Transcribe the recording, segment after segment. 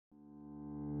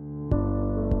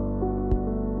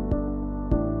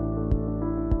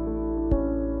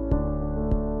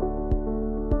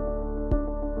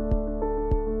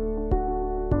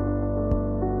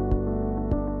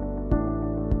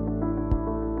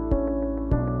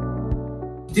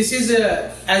This is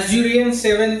a Azurian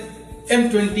 7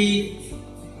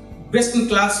 M20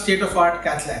 best-in-class state-of-art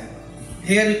cath lab.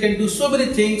 Here you can do so many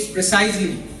things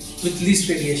precisely with least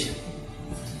radiation.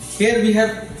 Here we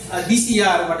have a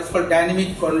DCR, what is called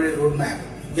dynamic coronary roadmap,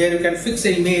 where you can fix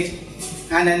an image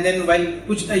and then while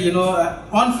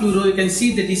on fluoro you can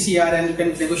see the DCR and you can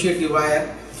negotiate the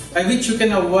wire, by which you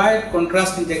can avoid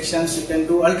contrast injections. You can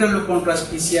do ultra low contrast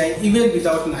PCI even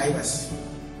without an IVAS.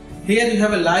 Here you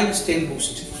have a live stain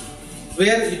boost,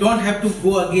 where you don't have to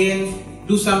go again,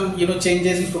 do some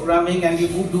changes in programming, and you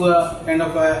do a kind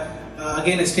of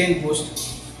again a stain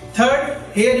boost. Third,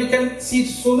 here you can see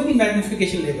so many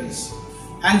magnification levels,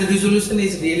 and the resolution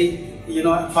is really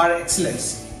par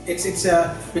excellence. You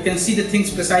can see the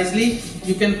things precisely,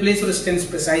 you can place your stents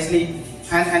precisely,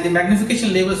 and the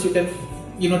magnification levels you can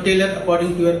tailor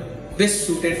according to your best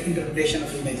suited interpretation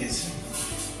of images.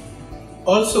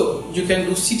 Also, you can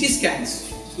do CT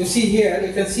scans. You see here,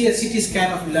 you can see a CT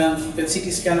scan of lung, you can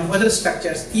CT scan of other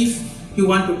structures if you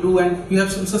want to do and you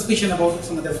have some suspicion about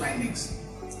some other findings.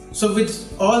 So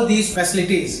with all these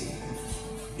facilities,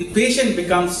 the patient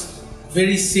becomes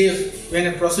very safe when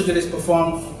a procedure is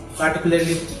performed,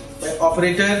 particularly by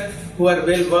operator who are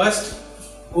well versed,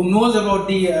 who knows about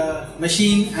the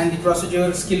machine and the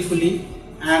procedure skillfully,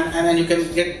 and you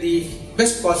can get the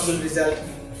best possible result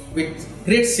with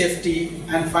great safety,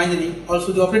 and finally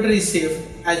also the operator is safe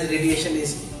as the radiation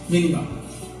is minimum.